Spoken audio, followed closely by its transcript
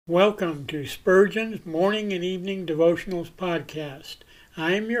Welcome to Spurgeon's Morning and Evening Devotionals Podcast.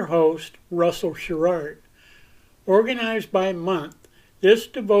 I am your host, Russell Sherrard. Organized by month, this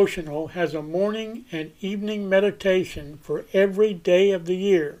devotional has a morning and evening meditation for every day of the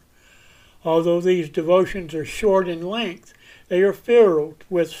year. Although these devotions are short in length, they are filled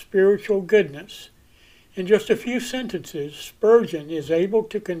with spiritual goodness. In just a few sentences, Spurgeon is able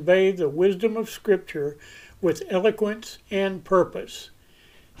to convey the wisdom of Scripture with eloquence and purpose.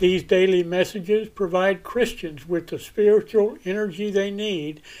 These daily messages provide Christians with the spiritual energy they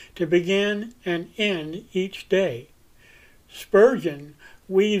need to begin and end each day. Spurgeon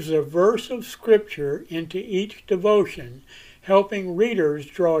weaves a verse of Scripture into each devotion, helping readers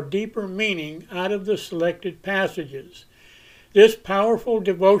draw deeper meaning out of the selected passages. This powerful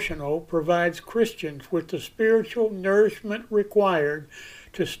devotional provides Christians with the spiritual nourishment required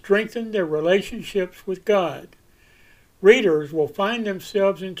to strengthen their relationships with God. Readers will find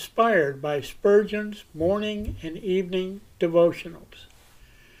themselves inspired by Spurgeon's morning and evening devotionals.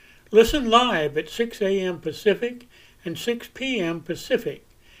 Listen live at 6 a.m. Pacific and 6 p.m. Pacific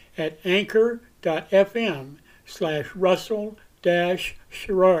at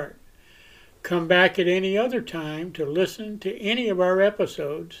anchor.fm/Russell-Sherrard. Come back at any other time to listen to any of our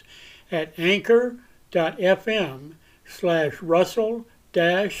episodes at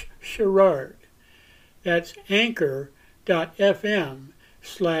anchor.fm/Russell-Sherrard. That's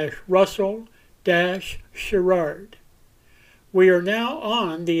anchor.fm/Russell-Sherrard. We are now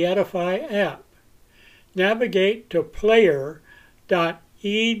on the Edify app. Navigate to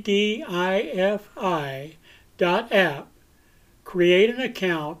player.edifi.app, create an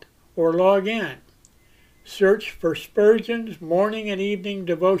account, or log in. Search for Spurgeon's Morning and Evening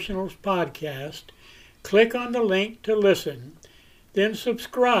Devotionals Podcast, click on the link to listen, then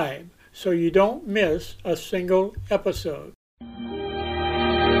subscribe so you don't miss a single episode.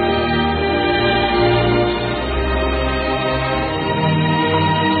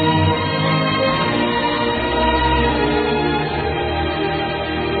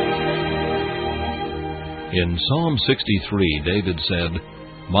 In Psalm 63, David said,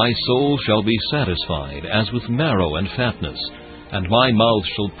 "My soul shall be satisfied as with marrow and fatness, and my mouth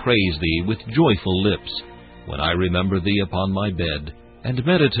shall praise thee with joyful lips, when I remember thee upon my bed, and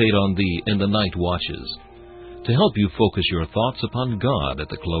meditate on thee in the night watches." To help you focus your thoughts upon God at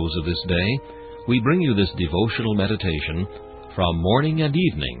the close of this day, we bring you this devotional meditation from Morning and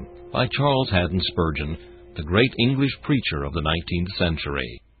Evening by Charles Haddon Spurgeon, the great English preacher of the 19th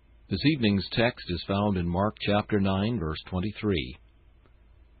century. This evening's text is found in Mark chapter 9, verse 23.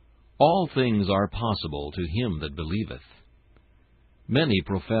 All things are possible to him that believeth. Many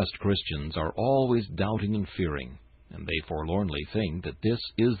professed Christians are always doubting and fearing, and they forlornly think that this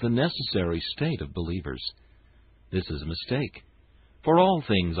is the necessary state of believers. This is a mistake, for all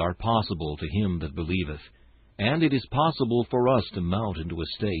things are possible to him that believeth, and it is possible for us to mount into a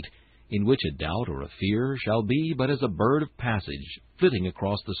state in which a doubt or a fear shall be but as a bird of passage flitting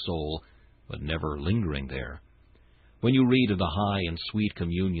across the soul, but never lingering there. When you read of the high and sweet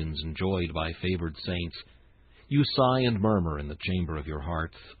communions enjoyed by favored saints, you sigh and murmur in the chamber of your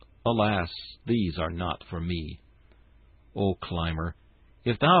heart, "Alas, these are not for me." O climber,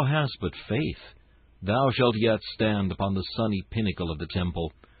 if thou hast but faith, thou shalt yet stand upon the sunny pinnacle of the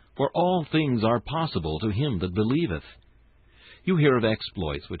temple, for all things are possible to him that believeth. You hear of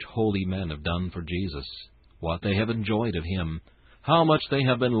exploits which holy men have done for Jesus, what they have enjoyed of him, how much they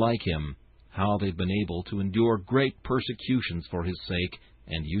have been like him, how they've been able to endure great persecutions for his sake,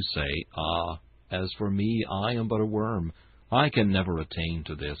 and you say, "Ah, as for me, I am but a worm. I can never attain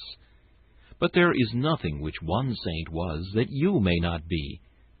to this." But there is nothing which one saint was that you may not be.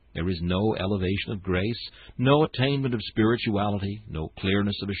 There is no elevation of grace, no attainment of spirituality, no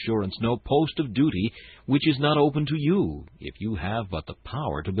clearness of assurance, no post of duty which is not open to you, if you have but the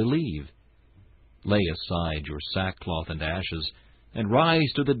power to believe. Lay aside your sackcloth and ashes, and rise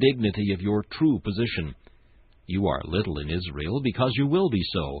to the dignity of your true position. You are little in Israel because you will be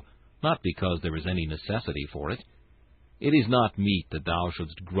so, not because there is any necessity for it. It is not meet that thou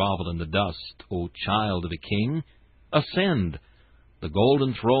shouldst grovel in the dust, O child of a king. Ascend. The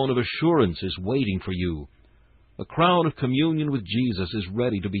golden throne of assurance is waiting for you. The crown of communion with Jesus is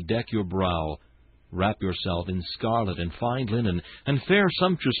ready to bedeck your brow. Wrap yourself in scarlet and fine linen, and fare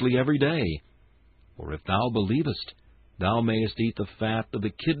sumptuously every day. For if thou believest, thou mayest eat the fat of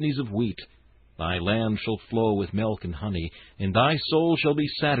the kidneys of wheat. Thy land shall flow with milk and honey, and thy soul shall be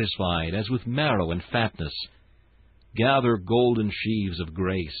satisfied as with marrow and fatness. Gather golden sheaves of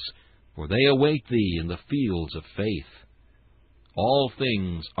grace, for they await thee in the fields of faith. All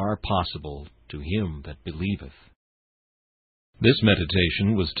things are possible to him that believeth. This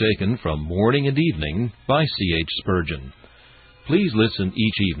meditation was taken from Morning and Evening by C.H. Spurgeon. Please listen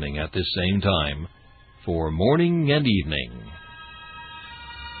each evening at this same time for Morning and Evening.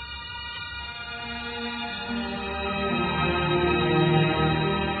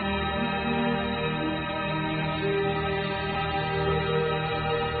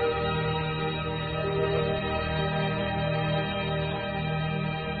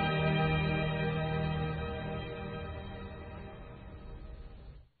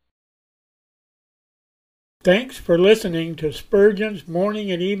 Thanks for listening to Spurgeon's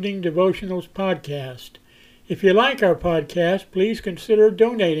Morning and Evening Devotionals podcast. If you like our podcast, please consider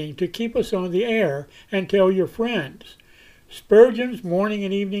donating to keep us on the air and tell your friends. Spurgeon's Morning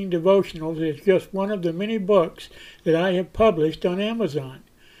and Evening Devotionals is just one of the many books that I have published on Amazon.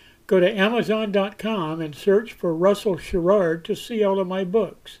 Go to Amazon.com and search for Russell Sherrard to see all of my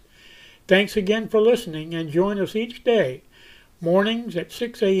books. Thanks again for listening, and join us each day, mornings at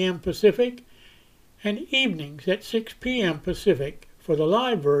 6 a.m. Pacific, and evenings at 6 p.m. Pacific for the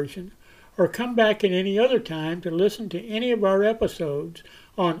live version, or come back at any other time to listen to any of our episodes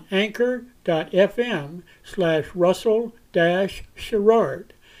on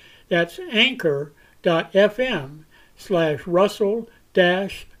anchor.fm/Russell-Sherrard. That's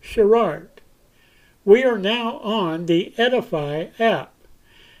anchor.fm/Russell-Sherrard. We are now on the Edify app.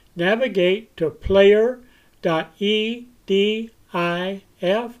 Navigate to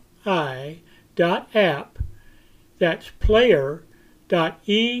player.edifi.app. That's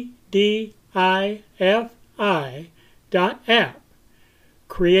player.edifi.app.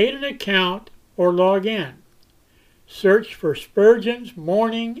 Create an account or log in. Search for Spurgeon's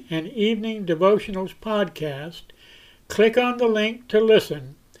Morning and Evening Devotionals podcast. Click on the link to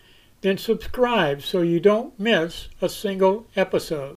listen, then subscribe so you don't miss a single episode.